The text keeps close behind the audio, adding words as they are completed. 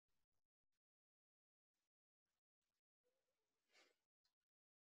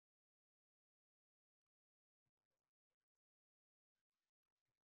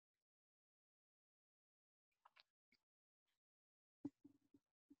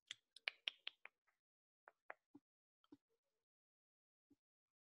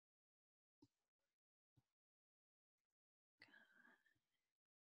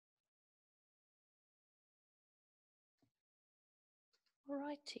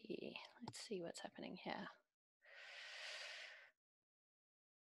Alrighty, let's see what's happening here.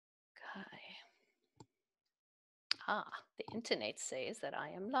 Okay. The internet says that I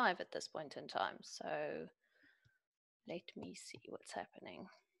am live at this point in time, so let me see what's happening.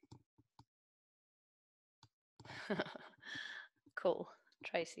 Cool.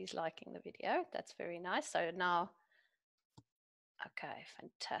 Tracy's liking the video. That's very nice. So now, okay,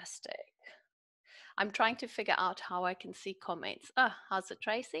 fantastic. I'm trying to figure out how I can see comments. How's it,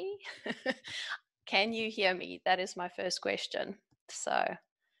 Tracy? Can you hear me? That is my first question. So,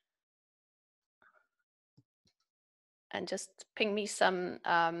 and just ping me some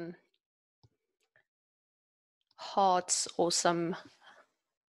hearts or some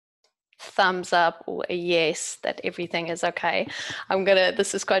thumbs up or a yes that everything is okay.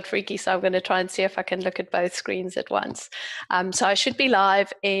 This is quite freaky, so I'm gonna try and see if I can look at both screens at once. So I should be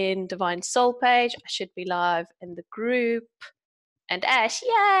live in Divine Soul page. I should be live in the group. And Ash,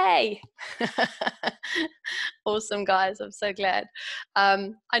 yay! Awesome, guys. I'm so glad.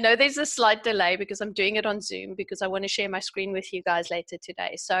 I know there's a slight delay because I'm doing it on Zoom because I want to share my screen with you guys later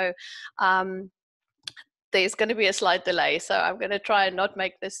today. So there's going to be a slight delay. So I'm going to try and not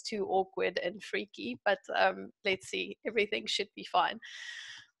make this too awkward and freaky, but let's see. Everything should be fine.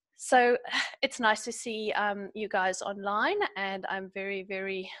 So it's nice to see you guys online, and I'm very,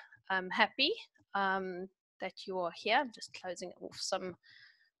 very happy that you are here. I'm just closing off some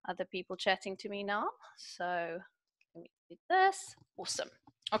other people chatting to me now. So let me do this. Awesome.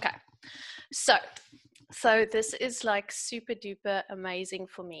 Okay. So this is like super duper amazing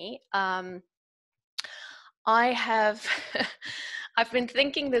for me. I have, I've been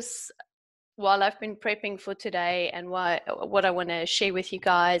thinking this while I've been prepping for today and what I want to share with you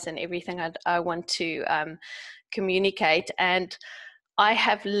guys and everything I want to communicate. And I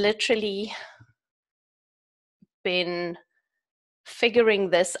have literally been figuring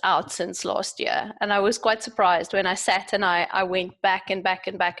this out since last year, and I was quite surprised when I sat and I went back and back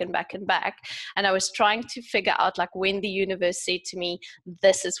and back and back and back, and I was trying to figure out like when the universe said to me,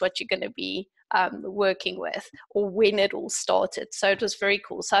 this is what you're going to be working with, or when it all started. So it was very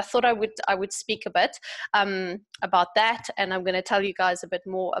cool. So I thought I would speak a bit about that, and I'm going to tell you guys a bit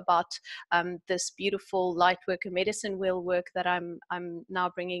more about this beautiful Lightworker Medicine Wheel work that I'm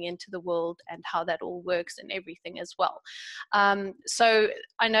now bringing into the world, and how that all works and everything as well. So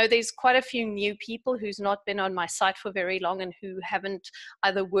I know there's quite a few new people who's not been on my site for very long and who haven't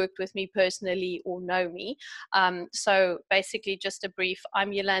either worked with me personally or know me. So basically just a brief,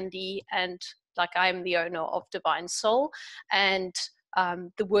 I'm Yolandi, and like I'm the owner of Divine Soul, and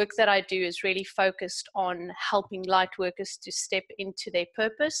the work that I do is really focused on helping light workers to step into their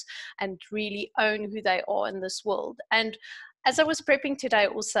purpose and really own who they are in this world. And as I was prepping today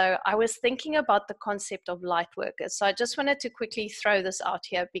also, I was thinking about the concept of light workers. So I just wanted to quickly throw this out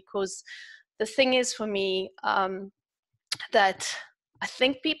here, because the thing is for me that I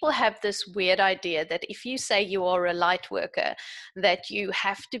think people have this weird idea that if you say you are a light worker, that you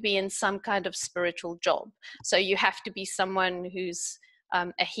have to be in some kind of spiritual job. So you have to be someone who's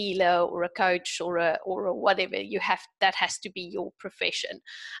a healer or a coach or a whatever. That has to be your profession.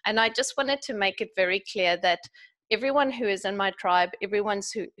 And I just wanted to make it very clear that everyone who is in my tribe, everyone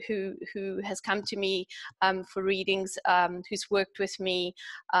who has come to me for readings, who's worked with me,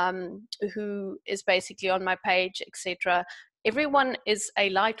 who is basically on my page, etc., everyone is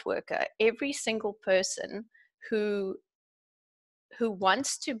a light worker. Every single person who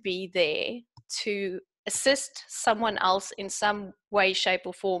wants to be there to assist someone else in some way, shape,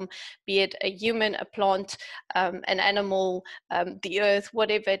 or form, be it a human, a plant, an animal, the earth,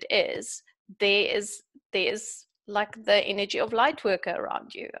 whatever it is, there is like the energy of light worker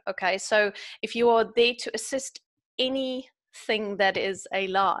around you. Okay, so if you are there to assist anything that is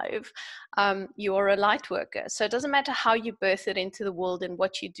alive, you are a light worker. So it doesn't matter how you birth it into the world and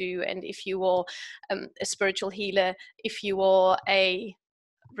what you do, and if you are a spiritual healer, if you are a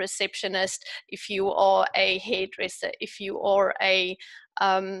receptionist, if you are a hairdresser, if you are a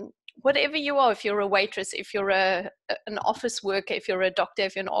whatever you are, if you're a waitress, if you're an office worker, if you're a doctor,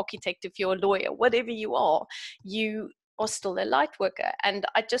 if you're an architect, if you're a lawyer, whatever you are still a light worker. And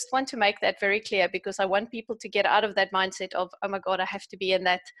I just want to make that very clear, because I want people to get out of that mindset of, oh my God, I have to be in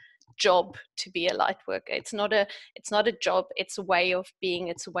that job to be a light worker. It's not a job. It's a way of being.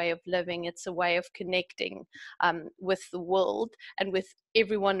 It's a way of living. It's a way of connecting with the world and with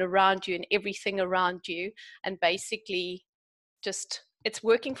everyone around you and everything around you. And basically just, it's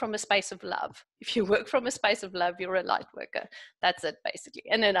working from a space of love. If you work from a space of love, you're a light worker. That's it, basically,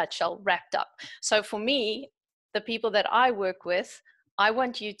 in a nutshell, wrapped up. So for me, the people that I work with, I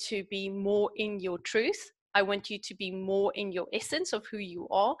want you to be more in your truth I want you to be more in your essence of who you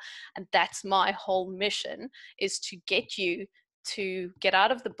are. And that's my whole mission, is to get you to get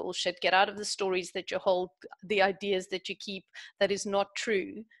out of the bullshit, get out of the stories that you hold, the ideas that you keep that is not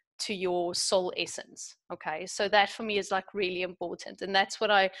true to your soul essence. Okay, so that for me is like really important, and that's what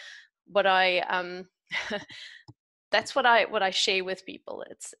I that's what I share with people.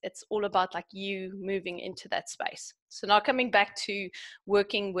 It's all about like you moving into that space. So now coming back to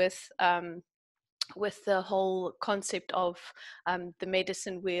working with the whole concept of the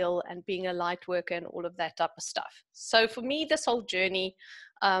medicine wheel and being a light worker and all of that type of stuff. So for me, this whole journey,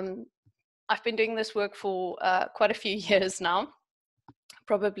 I've been doing this work for quite a few years now.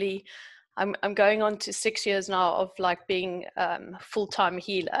 Probably, I'm going on to 6 years now of like being full-time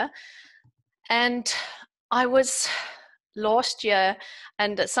healer. And I was last year,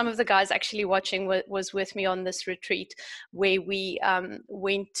 and some of the guys actually watching was with me on this retreat where we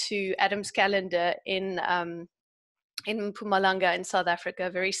went to Adam's Calendar in Mpumalanga in South Africa,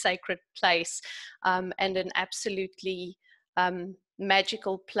 a very sacred place, and an absolutely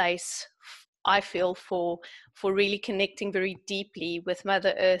magical place, I feel, for really connecting very deeply with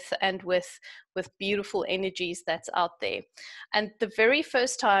Mother Earth and with beautiful energies that's out there. And the very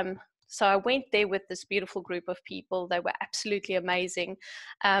first time, so I went there with this beautiful group of people. They were absolutely amazing.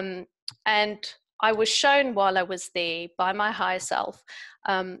 And I was shown while I was there by my higher self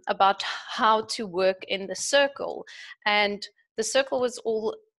about how to work in the circle. And the circle was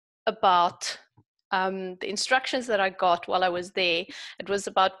all about the instructions that I got while I was there. It was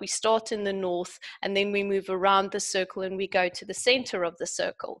about, we start in the north and then we move around the circle and we go to the center of the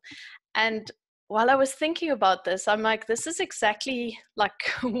circle. And while I was thinking about this, I'm like, this is exactly like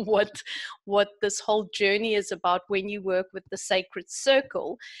what this whole journey is about. When you work with the sacred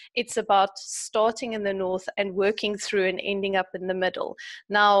circle, it's about starting in the north and working through and ending up in the middle.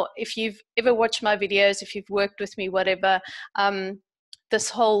 Now, if you've ever watched my videos, if you've worked with me, whatever, this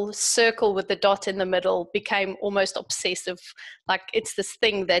whole circle with the dot in the middle became almost obsessive. Like, it's this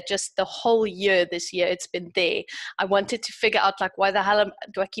thing that just the whole year, this year, it's been there. I wanted to figure out, like, why the hell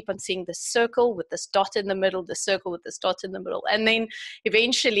do I keep on seeing this circle with this dot in the middle, the circle with this dot in the middle? And then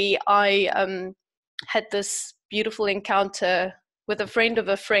eventually I had this beautiful encounter with a friend of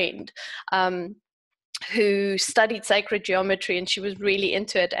a friend, who studied sacred geometry, and she was really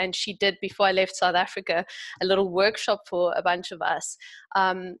into it. And she did, before I left South Africa, a little workshop for a bunch of us.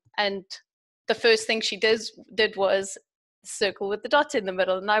 And the first thing she did was circle with the dot in the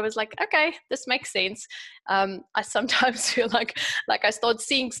middle. And I was like, okay, this makes sense. I sometimes feel like I start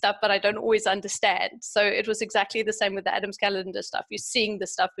seeing stuff, but I don't always understand. So it was exactly the same with the Adam's Calendar stuff. You're seeing the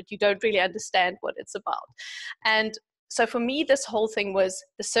stuff, but you don't really understand what it's about. And so for me, this whole thing was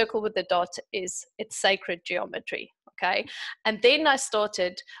the circle with the dot it's sacred geometry, okay? And then I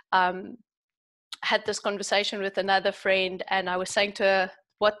started, had this conversation with another friend, and I was saying to her,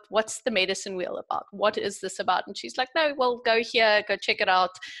 what's the medicine wheel about? What is this about? And she's like, no, well, go here, go check it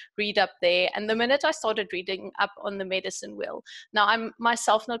out, read up there. And the minute I started reading up on the medicine wheel, now I'm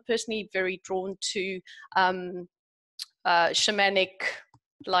myself not personally very drawn to shamanic,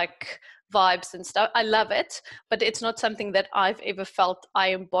 like, vibes and stuff. I love it, but it's not something that I've ever felt I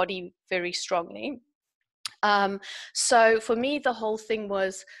embody very strongly. So for me, the whole thing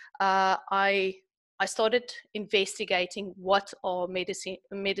was I started investigating what are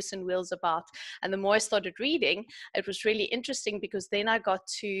medicine wheels about. And the more I started reading, it was really interesting, because then I got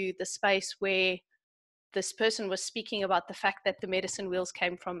to the space where this person was speaking about the fact that the medicine wheels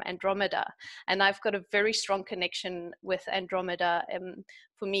came from Andromeda. And I've got a very strong connection with Andromeda.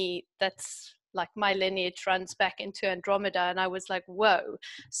 For me, that's like my lineage runs back into Andromeda. And I was like, whoa.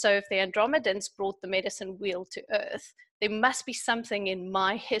 So if the Andromedans brought the medicine wheel to Earth, there must be something in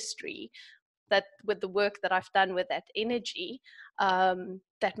my history that, with the work that I've done with that energy,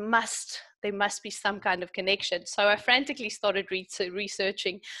 there must be some kind of connection. So I frantically started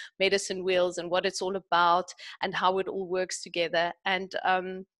researching medicine wheels and what it's all about and how it all works together. And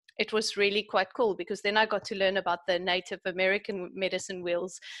it was really quite cool, because then I got to learn about the Native American medicine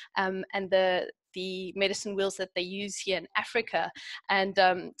wheels, and the medicine wheels that they use here in Africa. And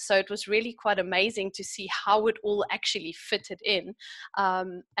so it was really quite amazing to see how it all actually fitted in,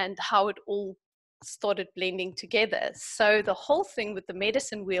 and how it all started blending together. So the whole thing with the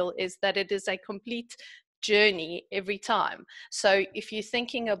medicine wheel is that it is a complete journey every time. So if you're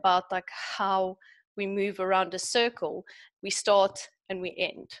thinking about like how we move around a circle, we start and we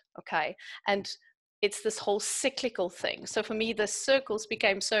end, okay? And it's this whole cyclical thing. So for me, the circles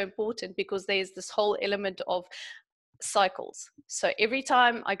became so important, because there's this whole element of cycles. So every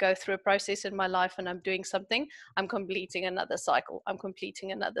time I go through a process in my life and I'm doing something, I'm completing another cycle. I'm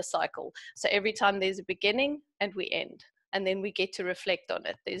completing another cycle. So every time there's a beginning and we end. And then we get to reflect on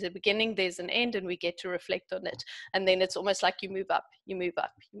it. There's a beginning, there's an end, and we get to reflect on it. And then it's almost like you move up, you move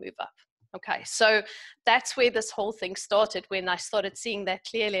up, you move up. Okay, so that's where this whole thing started. When I started seeing that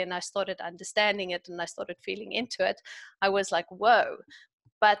clearly and I started understanding it and I started feeling into it, I was like, whoa.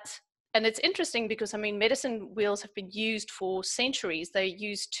 And it's interesting because, I mean, medicine wheels have been used for centuries. They're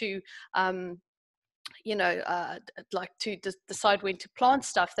used to like to decide when to plant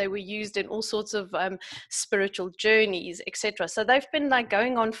stuff. They were used in all sorts of spiritual journeys, etc. So they've been like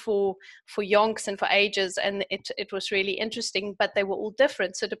going on for yonks and for ages, and it was really interesting, but they were all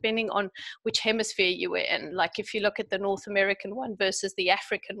different. So depending on which hemisphere you were in, like if you look at the North American one versus the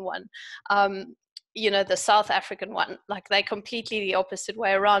African one, the South African one, like they're completely the opposite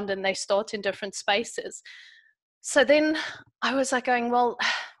way around, and they start in different spaces. So then I was like going, well,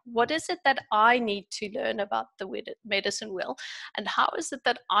 what is it that I need to learn about the medicine wheel? And how is it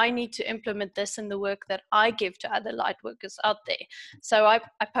that I need to implement this in the work that I give to other light workers out there? So I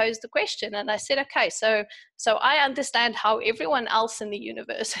posed the question and I said, okay, so I understand how everyone else in the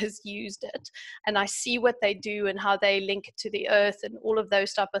universe has used it. And I see what they do and how they link it to the earth and all of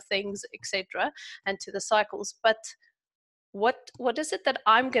those type of things, etc., and to the cycles. But what is it that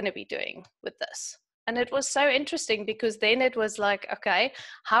I'm going to be doing with this? And it was so interesting because then it was like, okay,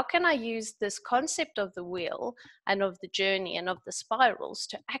 how can I use this concept of the wheel and of the journey and of the spirals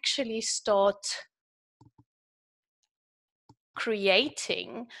to actually start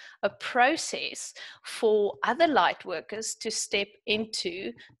creating a process for other light workers to step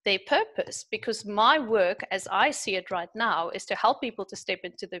into their purpose? Because my work, as I see it right now, is to help people to step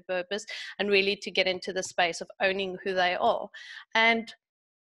into their purpose and really to get into the space of owning who they are. And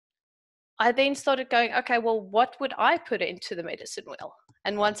I then started going, okay, well, what would I put into the medicine wheel?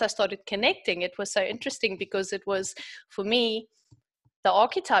 And once I started connecting, it was so interesting because it was, for me, the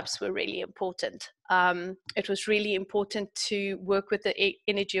archetypes were really important. It was really important to work with the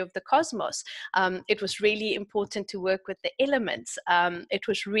energy of the cosmos. It was really important to work with the elements. It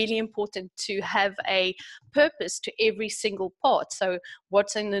was really important to have a purpose to every single part. So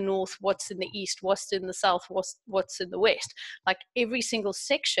what's in the north, what's in the east, what's in the south, what's in the west. Like every single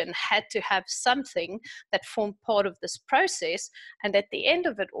section had to have something that formed part of this process. And at the end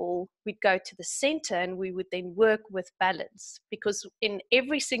of it all, we'd go to the center and we would then work with balance. Because in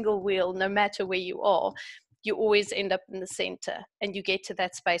every single wheel, no matter where you are, you always end up in the center and you get to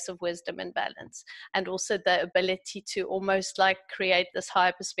that space of wisdom and balance, and also the ability to almost like create this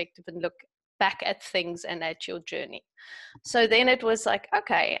higher perspective and look back at things and at your journey. So then it was like,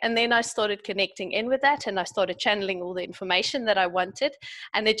 okay, and then I started connecting in with that and I started channeling all the information that I wanted,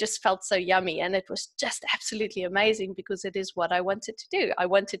 and it just felt so yummy, and it was just absolutely amazing because it is what I wanted to do. I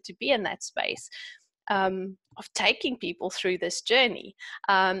wanted to be in that space of taking people through this journey.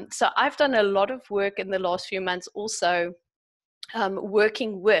 So I've done a lot of work in the last few months also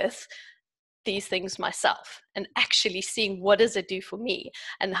working with these things myself and actually seeing what does it do for me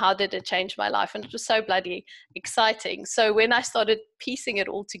and how did it change my life. And it was so bloody exciting. So when I started piecing it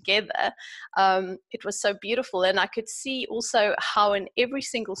all together, it was so beautiful. And I could see also how in every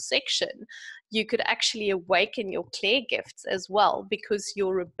single section you could actually awaken your clear gifts as well, because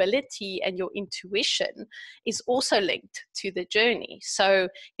your ability and your intuition is also linked to the journey. So,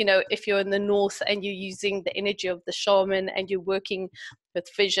 if you're in the north and you're using the energy of the shaman and you're working with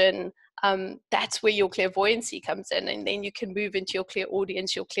vision, that's where your clairvoyancy comes in, and then you can move into your clear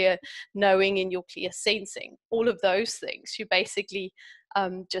audience, your clear knowing, and your clear sensing. All of those things, you basically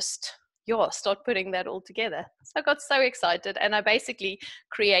start putting that all together. So I got so excited, and I basically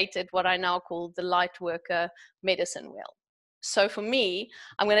created what I now call the Lightworker Medicine Wheel. So for me,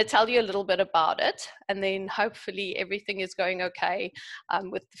 I'm going to tell you a little bit about it, and then hopefully everything is going okay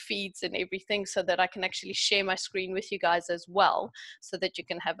with the feeds and everything, so that I can actually share my screen with you guys as well, so that you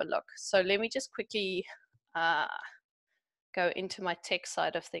can have a look. So let me just quickly go into my tech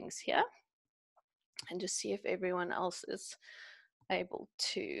side of things here and just see if everyone else is able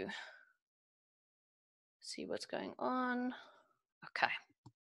to see what's going on. Okay.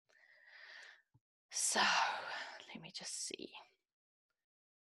 So let me just see.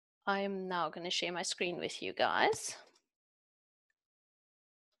 I am now going to share my screen with you guys.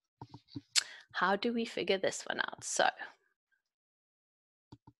 How do we figure this one out? So,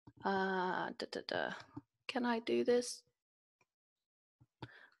 can I do this?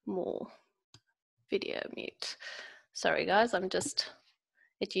 More video mute. Sorry guys,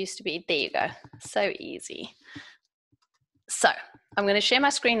 it used to be, there you go. So easy. So I'm going to share my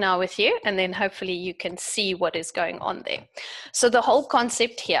screen now with you, and then hopefully you can see what is going on there. So the whole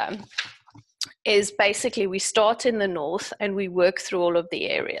concept here is basically we start in the north and we work through all of the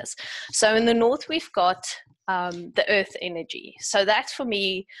areas. So in the north, we've got the earth energy. So that for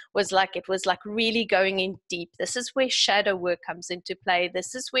me was like, it was like really going in deep. This is where shadow work comes into play.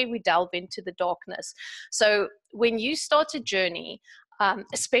 This is where we delve into the darkness. So when you start a journey,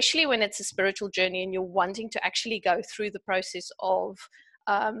 especially when it's a spiritual journey and you're wanting to actually go through the process of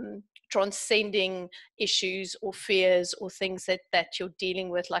transcending issues or fears or things that you're dealing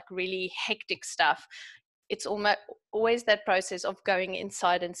with, like really hectic stuff, it's always that process of going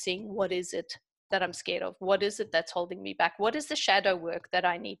inside and seeing, what is it that I'm scared of? What is it that's holding me back? What is the shadow work that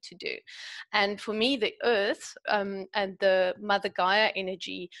I need to do? And for me, the earth and the Mother Gaia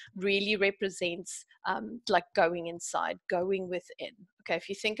energy really represents like going inside, going within. Okay, if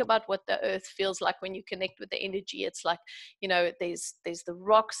you think about what the earth feels like when you connect with the energy, it's like, you know, there's the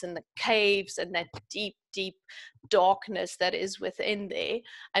rocks and the caves and that deep, deep darkness that is within there.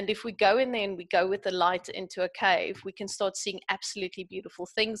 And if we go in there and we go with the light into a cave, we can start seeing absolutely beautiful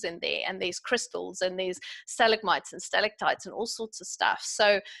things in there. And there's crystals and there's stalagmites and stalactites and all sorts of stuff.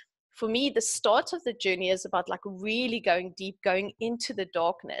 So for me, the start of the journey is about like really going deep, going into the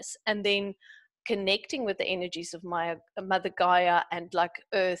darkness, and then connecting with the energies of my Mother Gaia and like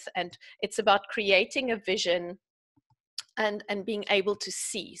earth. And it's about creating a vision and being able to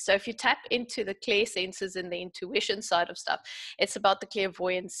see. So if you tap into the clear senses and the intuition side of stuff, it's about the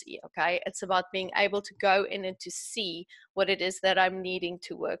clairvoyancy. Okay, it's about being able to go in and to see what it is that I'm needing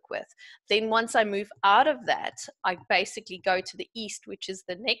to work with. Then once I move out of that, I basically go to the east, which is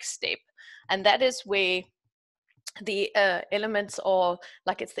the next step, and that is where the elements are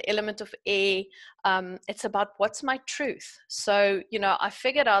like, it's the element of air. It's about what's my truth. So, you know, I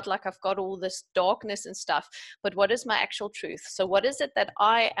figured out like I've got all this darkness and stuff, but what is my actual truth? So what is it that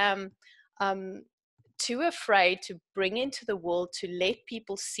I am too afraid to bring into the world to let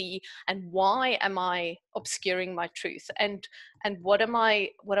people see, and why am I obscuring my truth, and what am I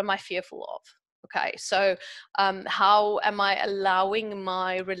fearful of? Okay, so how am I allowing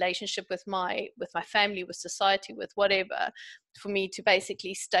my relationship with my family, with society, with whatever, for me to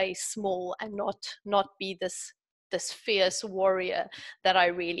basically stay small and not be this fierce warrior that I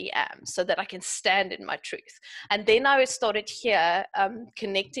really am, so that I can stand in my truth. And then I started here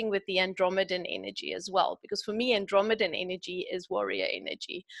connecting with the Andromedan energy as well, because for me, Andromedan energy is warrior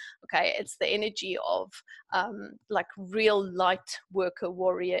energy. Okay, it's the energy of like real light worker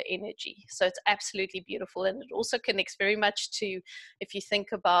warrior energy. So it's absolutely beautiful, and it also connects very much to, if you think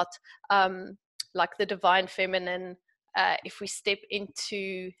about like the divine feminine, if we step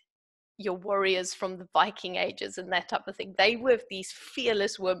into your warriors from the Viking ages and that type of thing, they were these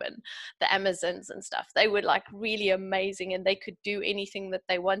fearless women, the Amazons and stuff. They were like really amazing, and they could do anything that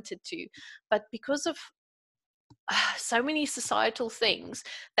they wanted to. But because of so many societal things,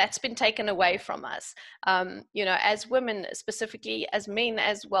 that's been taken away from us. You know, as women, specifically as men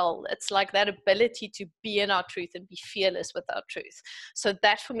as well, it's like that ability to be in our truth and be fearless with our truth. So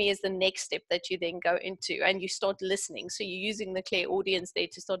that for me is the next step that you then go into, and you start listening. So you're using the clairaudience there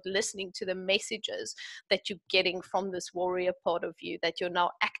to start listening to the messages that you're getting from this warrior part of you that you're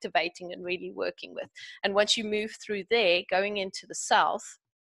now activating and really working with. And once you move through there, going into the south,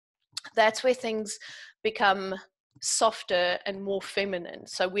 that's where things become softer and more feminine.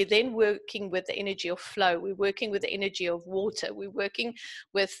 So we're then working with the energy of flow, we're working with the energy of water, we're working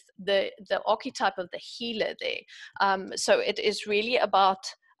with the archetype of the healer there. So it is really about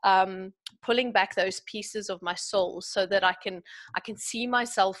pulling back those pieces of my soul, so that I can see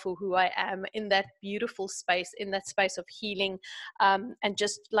myself for who I am in that beautiful space, in that space of healing, and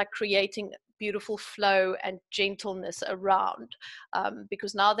just like creating beautiful flow and gentleness around,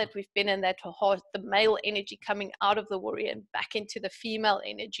 because now that we've been in that heart, the male energy coming out of the warrior and back into the female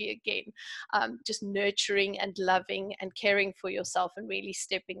energy again, just nurturing and loving and caring for yourself and really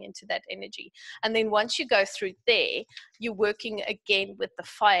stepping into that energy. And then once you go through there, you're working again with the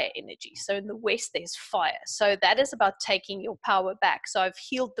fire energy. So in the west, there's fire. So that is about taking your power back. So I've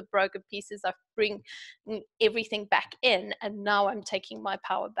healed the broken pieces, I've bring everything back in, and now I'm taking my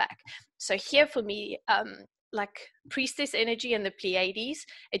power back. So here for me, like priestess energy and the Pleiades,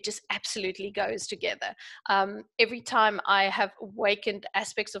 it just absolutely goes together. Every time I have awakened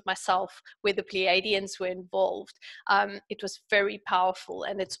aspects of myself where the Pleiadians were involved, it was very powerful,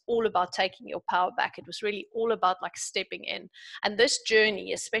 and it's all about taking your power back. It was really all about like stepping in. And this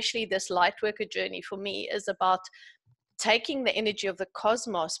journey, especially this Lightworker journey for me, is about taking the energy of the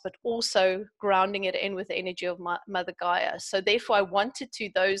cosmos, but also grounding it in with the energy of Mother Gaia. So therefore I wanted to,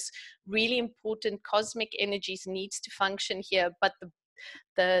 those really important cosmic energies needs to function here, but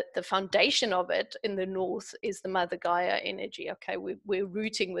the foundation of it in the north is the Mother Gaia energy. Okay, we're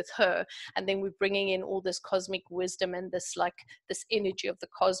rooting with her, and then we're bringing in all this cosmic wisdom and this energy of the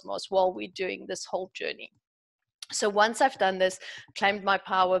cosmos while we're doing this whole journey. So once I've done this, claimed my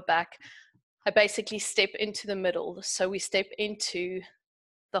power back, I basically step into the middle. So we step into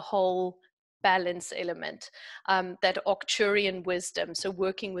the whole balance element, that Arcturian wisdom. So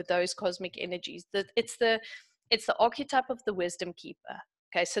working with those cosmic energies, that it's the archetype of the wisdom keeper.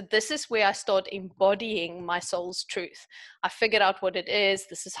 Okay, so this is where I start embodying my soul's truth. I figured out what it is.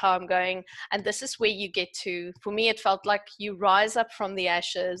 This is how I'm going. And this is where you get to, for me, it felt like you rise up from the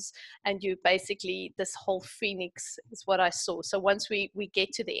ashes and you basically, this whole phoenix is what I saw. So once we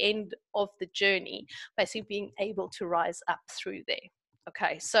get to the end of the journey, basically being able to rise up through there.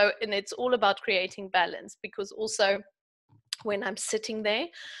 Okay, so, and it's all about creating balance, because also when I'm sitting there,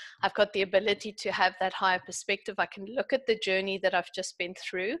 I've got the ability to have that higher perspective. I can look at the journey that I've just been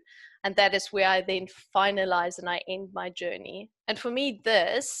through, and that is where I then finalize and I end my journey. And for me,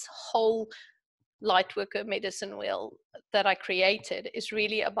 this whole Lightworker Medicine Wheel that I created is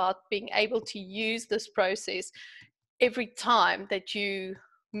really about being able to use this process every time that you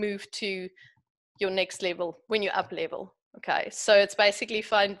move to your next level, when you up level. Okay, so it's basically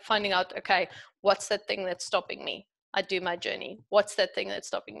finding out, okay, what's that thing that's stopping me? I do my journey. What's that thing that's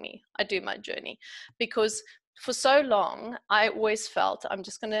stopping me? I do my journey. Because for so long, I always felt, I'm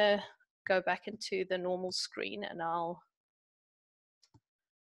just going to go back into the normal screen and I'll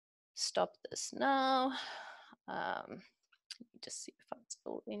stop this now. Let me just see if I'm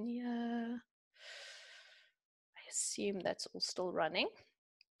still in here. I assume that's all still running.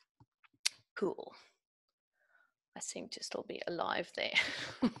 Cool. I seem to still be alive there.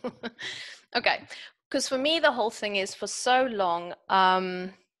 Okay, because for me, the whole thing is, for so long,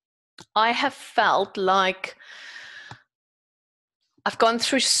 I have felt like I've gone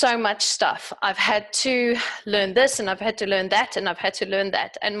through so much stuff. I've had to learn this and I've had to learn that and I've had to learn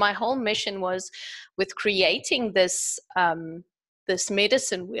that. And my whole mission was, with creating this, this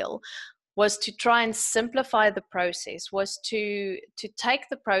medicine wheel, was to try and simplify the process, was to take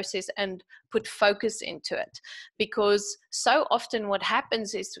the process and put focus into it. Because so often what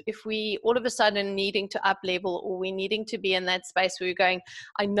happens is, if we all of a sudden needing to up level, or we needing to be in that space where we're going,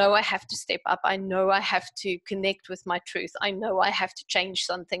 I know I have to step up, I know I have to connect with my truth, I know I have to change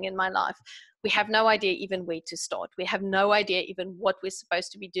something in my life, we have no idea even where to start. We have no idea even what we're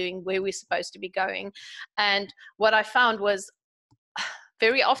supposed to be doing, where we're supposed to be going. And what I found was,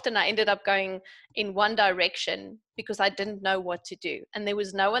 very often I ended up going in one direction because I didn't know what to do. And there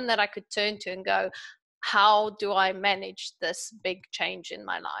was no one that I could turn to and go, how do I manage this big change in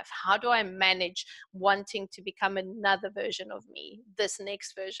my life? How do I manage wanting to become another version of me, this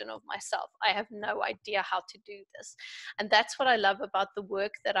next version of myself? I have no idea how to do this. And that's what I love about the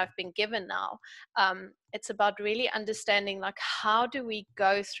work that I've been given now. It's about really understanding, like, how do we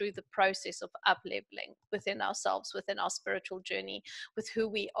go through the process of up-leveling within ourselves, within our spiritual journey, with who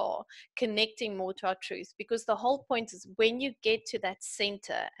we are, connecting more to our truth. Because the whole point is, when you get to that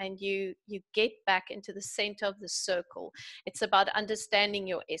center and you get back into the center of the circle, it's about understanding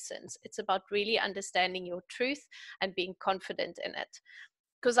your essence. It's about really understanding your truth and being confident in it.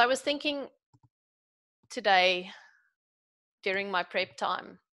 Because I was thinking today during my prep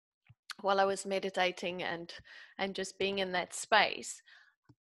time, while I was meditating and just being in that space,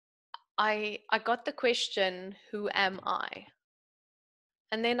 I got the question, who am I?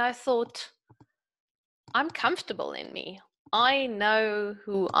 And then I thought, I'm comfortable in me. I know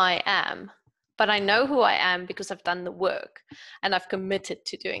who I am, but I know who I am because I've done the work and I've committed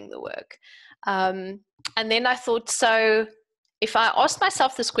to doing the work. And then I thought, so if I asked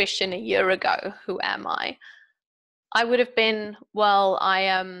myself this question a year ago, who am I would have been, well, I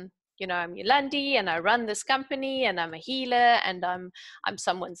am, I'm Yolandi and I run this company and I'm a healer and I'm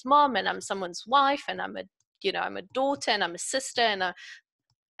someone's mom and I'm someone's wife and I'm a daughter and I'm a sister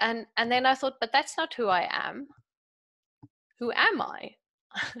and then I thought, but that's not who I am. Who am I?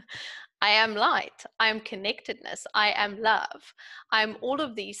 I am light. I am connectedness. I am love. I'm all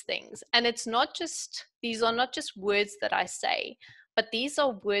of these things. And these are not just words that I say, but these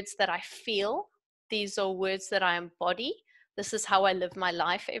are words that I feel. These are words that I embody. This is how I live my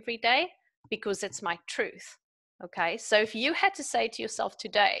life every day because it's my truth. Okay. So if you had to say to yourself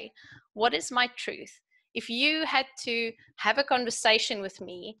today, what is my truth? If you had to have a conversation with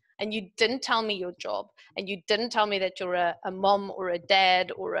me and you didn't tell me your job and you didn't tell me that you're a mom or a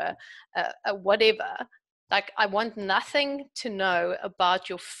dad or a whatever, Like, I want nothing to know about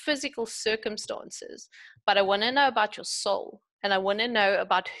your physical circumstances, but I want to know about your soul. And I want to know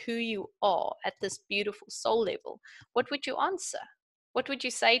about who you are at this beautiful soul level. What would you answer? What would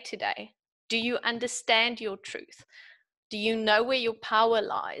you say today? Do you understand your truth? Do you know where your power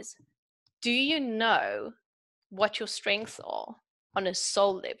lies? Do you know what your strengths are on a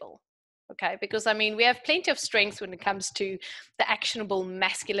soul level? Okay, because I mean, we have plenty of strengths when it comes to the actionable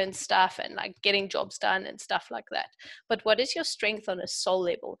masculine stuff and like getting jobs done and stuff like that. But what is your strength on a soul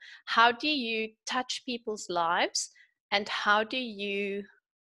level? How do you touch people's lives, and how do you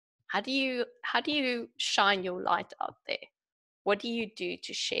shine your light out there? What do you do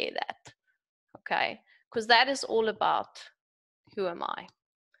to share that? Okay, because that is all about who am I?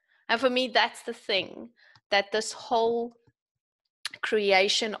 And for me, that's the thing, that this whole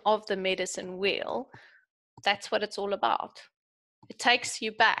creation of the medicine wheel, that's what it's all about. It takes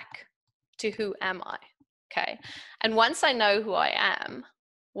you back to who am I? Okay. And once I know who I am,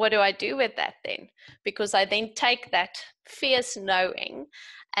 what do I do with that then? Because I then take that fierce knowing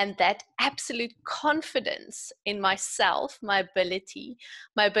and that absolute confidence in myself, my ability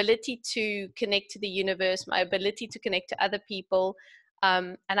to connect to the universe, my ability to connect to other people.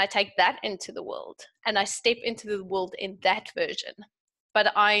 And I take that into the world, and I step into the world in that version.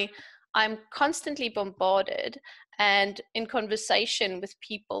 But I'm constantly bombarded and in conversation with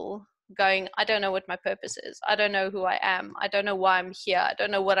people going, I don't know what my purpose is. I don't know who I am. I don't know why I'm here. I don't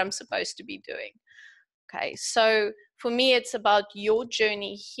know what I'm supposed to be doing. Okay, so for me, it's about your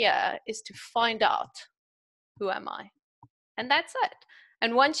journey here is to find out, who am I? And that's it.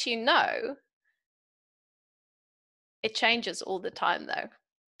 And once you know, it changes all the time though.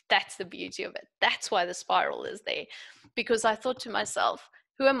 That's the beauty of it. That's why the spiral is there. Because I thought to myself,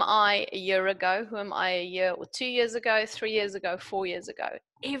 who am I a year ago? Who am I a year or 2 years ago, 3 years ago, 4 years ago?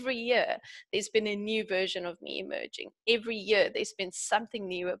 Every year, there's been a new version of me emerging. Every year, there's been something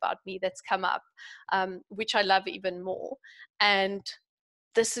new about me that's come up, which I love even more. And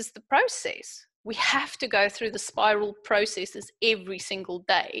this is the process. We have to go through the spiral processes every single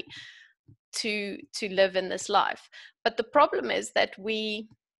day to live in this life. But the problem is that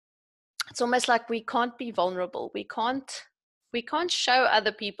it's almost like we can't be vulnerable. We can't show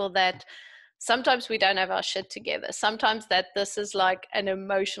other people that sometimes we don't have our shit together. Sometimes that this is like an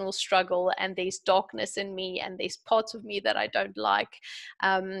emotional struggle, and there's darkness in me, and there's parts of me that I don't like,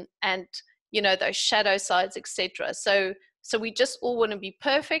 and those shadow sides, etc. So we just all want to be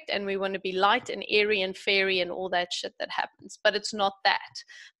perfect, and we want to be light and airy and fairy and all that shit that happens. But it's not that.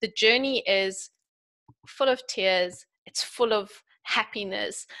 The journey is full of tears. It's full of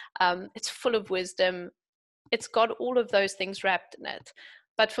happiness. It's full of wisdom. It's got all of those things wrapped in it.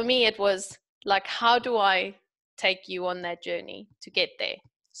 But for me, it was like, how do I take you on that journey to get there?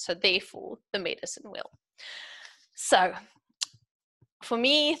 So therefore, the medicine wheel. So for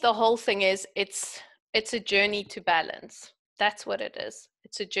me, the whole thing is it's a journey to balance. That's what it is.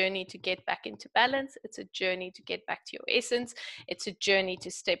 It's a journey to get back into balance. It's a journey to get back to your essence. It's a journey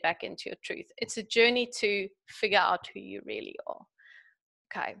to step back into your truth. It's a journey to figure out who you really are.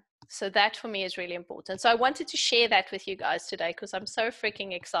 Okay, so that for me is really important. So I wanted to share that with you guys today because I'm so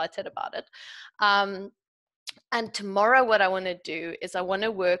freaking excited about it. And tomorrow, what I want to do is I want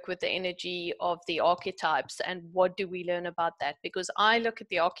to work with the energy of the archetypes and what do we learn about that? Because I look at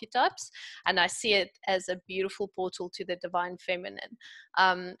the archetypes and I see it as a beautiful portal to the divine feminine.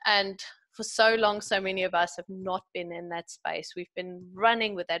 And for so long, so many of us have not been in that space. We've been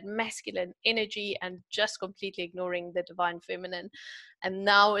running with that masculine energy and just completely ignoring the divine feminine. And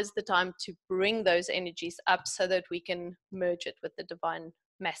now is the time to bring those energies up so that we can merge it with the divine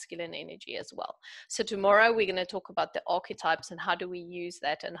masculine energy as well. So tomorrow we're going to talk about the archetypes and how do we use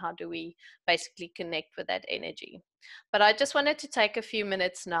that and how do we basically connect with that energy. But I just wanted to take a few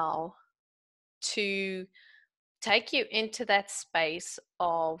minutes now to take you into that space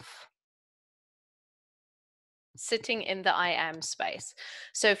of sitting in the I am space.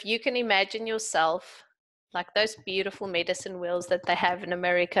 So if you can imagine yourself like those beautiful medicine wheels that they have in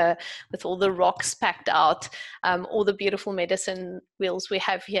America with all the rocks packed out, all the beautiful medicine wheels we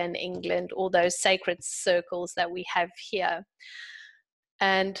have here in England, all those sacred circles that we have here.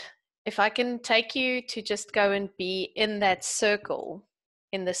 And if I can take you to just go and be in that circle,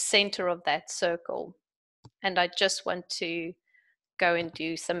 in the center of that circle, and I just want to go and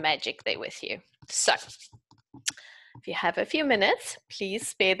do some magic there with you. So if you have a few minutes, please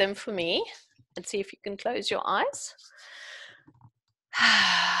spare them for me and see if you can close your eyes.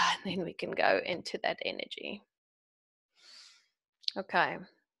 And then we can go into that energy. Okay.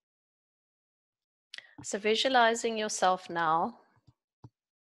 So visualizing yourself now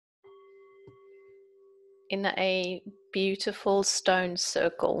in a beautiful stone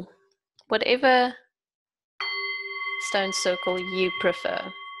circle, whatever stone circle you prefer.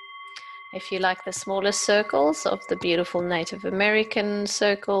 If you like the smaller circles of the beautiful Native American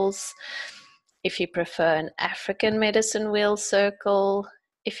circles, if you prefer an African medicine wheel circle,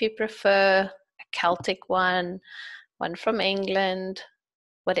 if you prefer a Celtic one from England,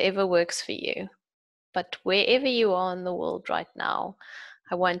 whatever works for you. But wherever you are in the world right now,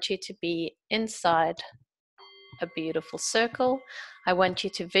 I want you to be inside a beautiful circle. I want you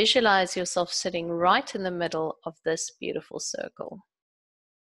to visualize yourself sitting right in the middle of this beautiful circle.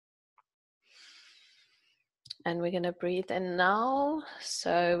 And we're going to breathe in now.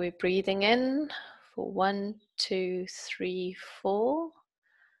 So we're breathing in for 1, 2, 3, 4.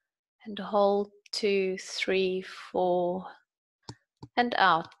 And hold 2, 3, 4. And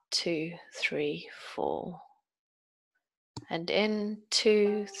out 2, 3, 4. And in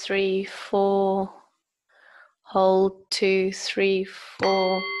 2, 3, 4. Hold 2, 3,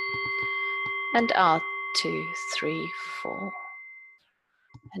 4. And out 2, 3, 4.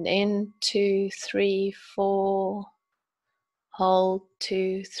 And in 2, 3, 4. Hold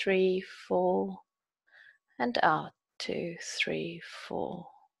 2, 3, 4. And out 2, 3, 4.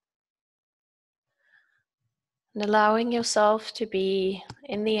 And allowing yourself to be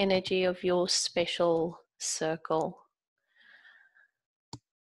in the energy of your special circle.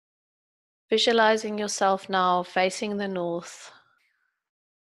 Visualizing yourself now facing the north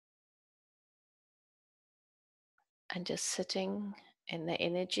and just sitting in the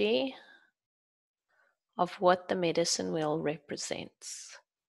energy of what the medicine wheel represents.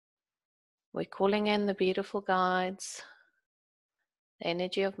 We're calling in the beautiful guides, the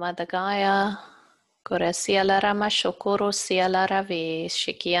energy of Mother Gaia. Koresia la rama shokoro sia la rave,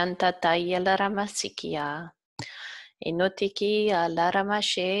 shikianta taya la rama sikia. Inotiki a la rama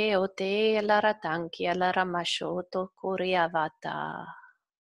she ote a la ratanki a la rama shoto kuriavata.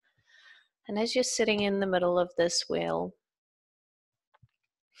 And as you're sitting in the middle of this wheel,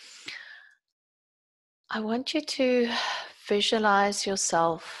 I want you to visualize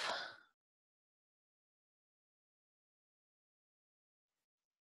yourself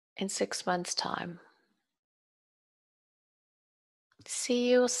in 6 months' time.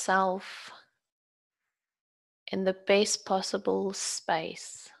 See yourself in the best possible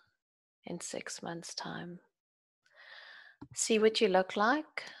space in 6 months' time. See what you look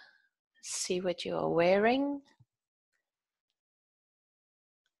like. See what you are wearing.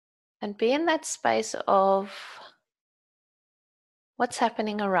 And be in that space of what's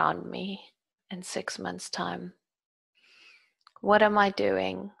happening around me in 6 months' time. What am I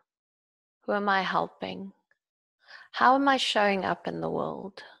doing? Who am I helping? How am I showing up in the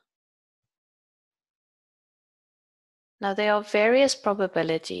world? Now, there are various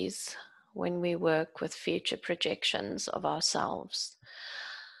probabilities when we work with future projections of ourselves.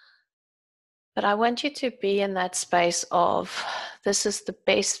 But I want you to be in that space of, this is the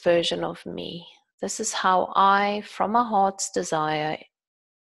best version of me. This is how I, from a heart's desire,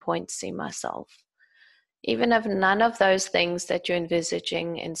 point see myself. Even if none of those things that you're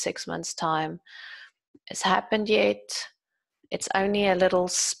envisaging in 6 months' time has happened yet, it's only a little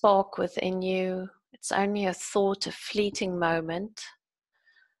spark within you. It's only a thought, a fleeting moment.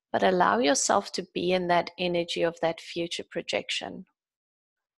 But allow yourself to be in that energy of that future projection,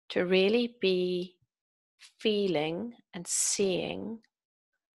 to really be feeling and seeing.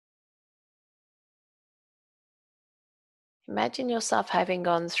 Imagine yourself having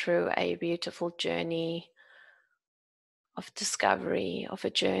gone through a beautiful journey of discovery, of a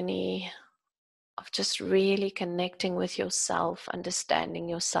journey of just really connecting with yourself, understanding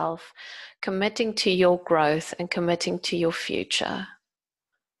yourself, committing to your growth and committing to your future.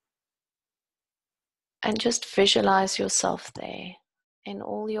 And just visualize yourself there in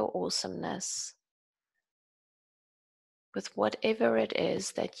all your awesomeness, with whatever it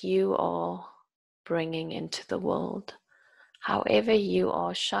is that you are bringing into the world, however you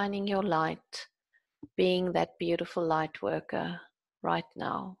are shining your light, being that beautiful light worker right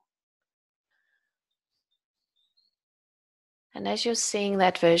now. And as you're seeing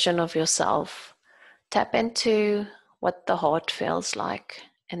that version of yourself, tap into what the heart feels like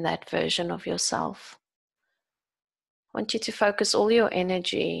in that version of yourself. I want you to focus all your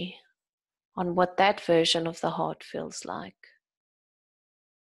energy on what that version of the heart feels like.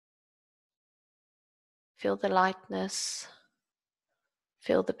 Feel the lightness,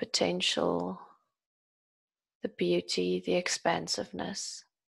 feel the potential, the beauty, the expansiveness.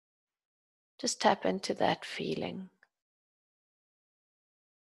 Just tap into that feeling.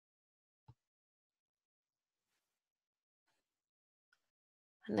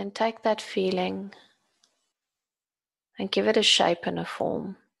 And then take that feeling and give it a shape and a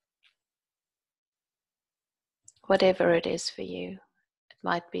form. Whatever it is for you. It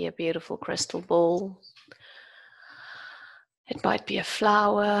might be a beautiful crystal ball. It might be a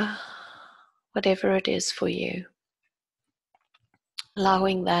flower. Whatever it is for you.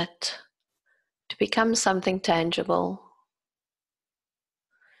 Allowing that to become something tangible.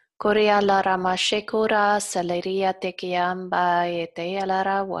 Korea lara mashekura saleria tekiamba ete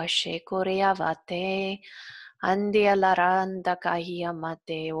alara washe korea vate andia lara andakahia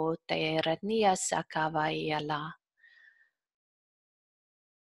mate o te retnia sakavaiala.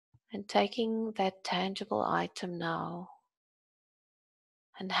 And taking that tangible item now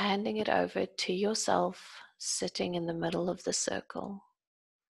and handing it over to yourself sitting in the middle of the circle.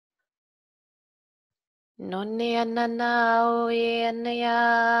 Noni ananao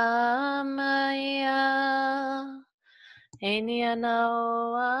maya eni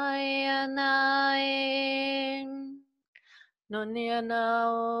anao ayanae noni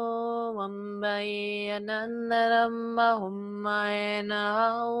anao mambai ananarama humai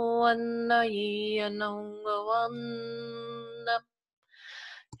anao anai anaungawana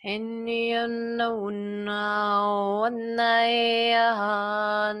eni anaunao anai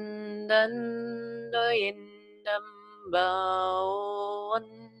ahandando indambaon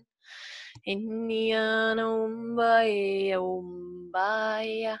Indiana umbaya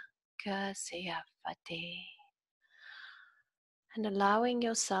umbaya kaseyafate. And allowing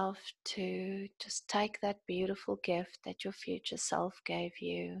yourself to just take that beautiful gift that your future self gave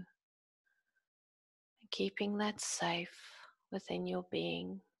you, and keeping that safe within your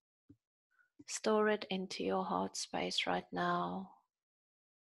being. Store it into your heart space right now.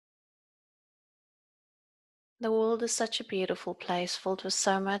 The world is such a beautiful place, filled with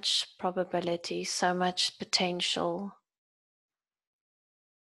so much probability, so much potential.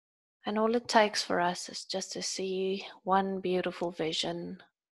 And all it takes for us is just to see one beautiful vision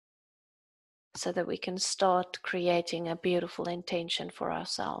so that we can start creating a beautiful intention for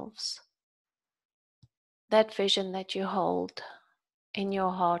ourselves. That vision that you hold in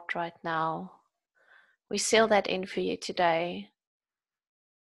your heart right now, we seal that in for you today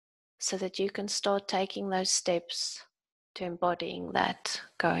so that you can start taking those steps to embodying that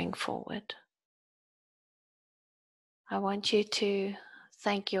going forward. I want you to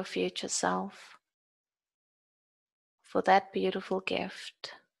thank your future self for that beautiful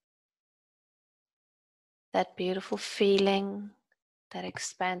gift, that beautiful feeling, that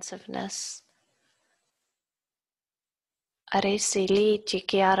expansiveness. Aresili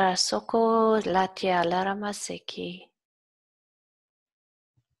chikiara soko latia laramaseki.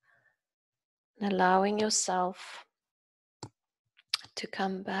 Allowing yourself to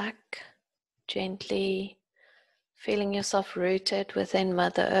come back gently, feeling yourself rooted within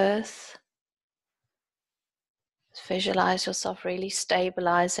Mother Earth. Visualize yourself really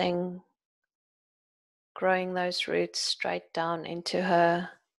stabilizing, growing those roots straight down into her,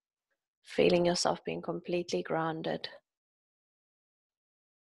 feeling yourself being completely grounded.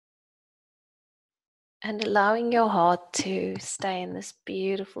 And allowing your heart to stay in this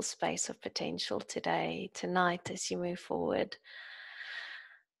beautiful space of potential today, tonight, as you move forward.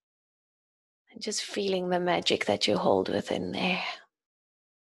 And just feeling the magic that you hold within there.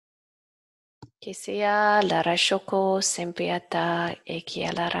 Kisia lara shoko sempiata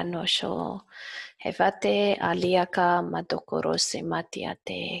ekia lara nosho. Hevate aliaka madokoro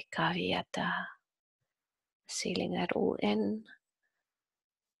sematiate kaviata. Sealing that all in.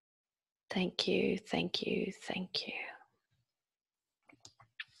 Thank you, thank you, thank you.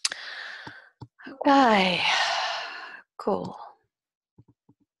 Okay, cool.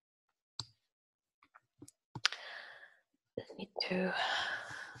 Just need to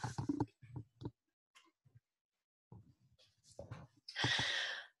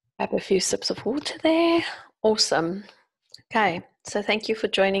grab a few sips of water there. Awesome. Okay, so thank you for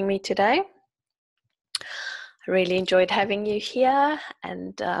joining me today. I really enjoyed having you here,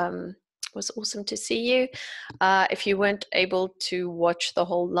 and it was awesome to see you. If you weren't able to watch the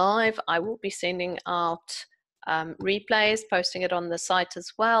whole live, I will be sending out replays, posting it on the site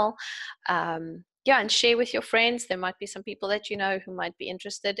as well. Yeah, and share with your friends. There might be some people that you know who might be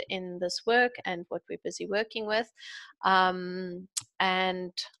interested in this work and what we're busy working with. And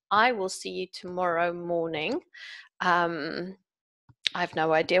I will see you tomorrow morning. I have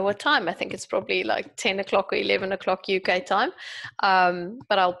no idea what time. I think it's probably like 10 o'clock or 11 o'clock UK time.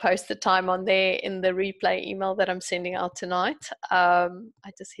 But I'll post the time on there in the replay email that I'm sending out tonight. I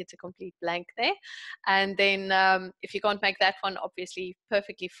just hit a complete blank there. And then if you can't make that one, obviously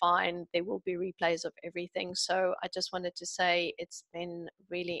perfectly fine. There will be replays of everything. So I just wanted to say it's been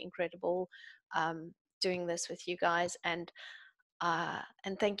really incredible doing this with you guys, and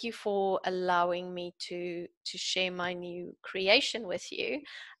thank you for allowing me to share my new creation with you.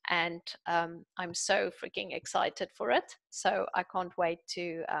 And I'm so freaking excited for it. So I can't wait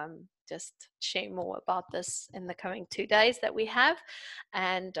to just share more about this in the coming 2 days that we have,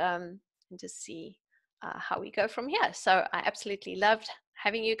 and just see how we go from here. So I absolutely loved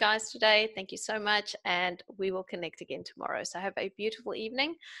having you guys today. Thank you so much, and we will connect again tomorrow. So have a beautiful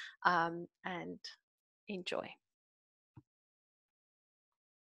evening, and enjoy.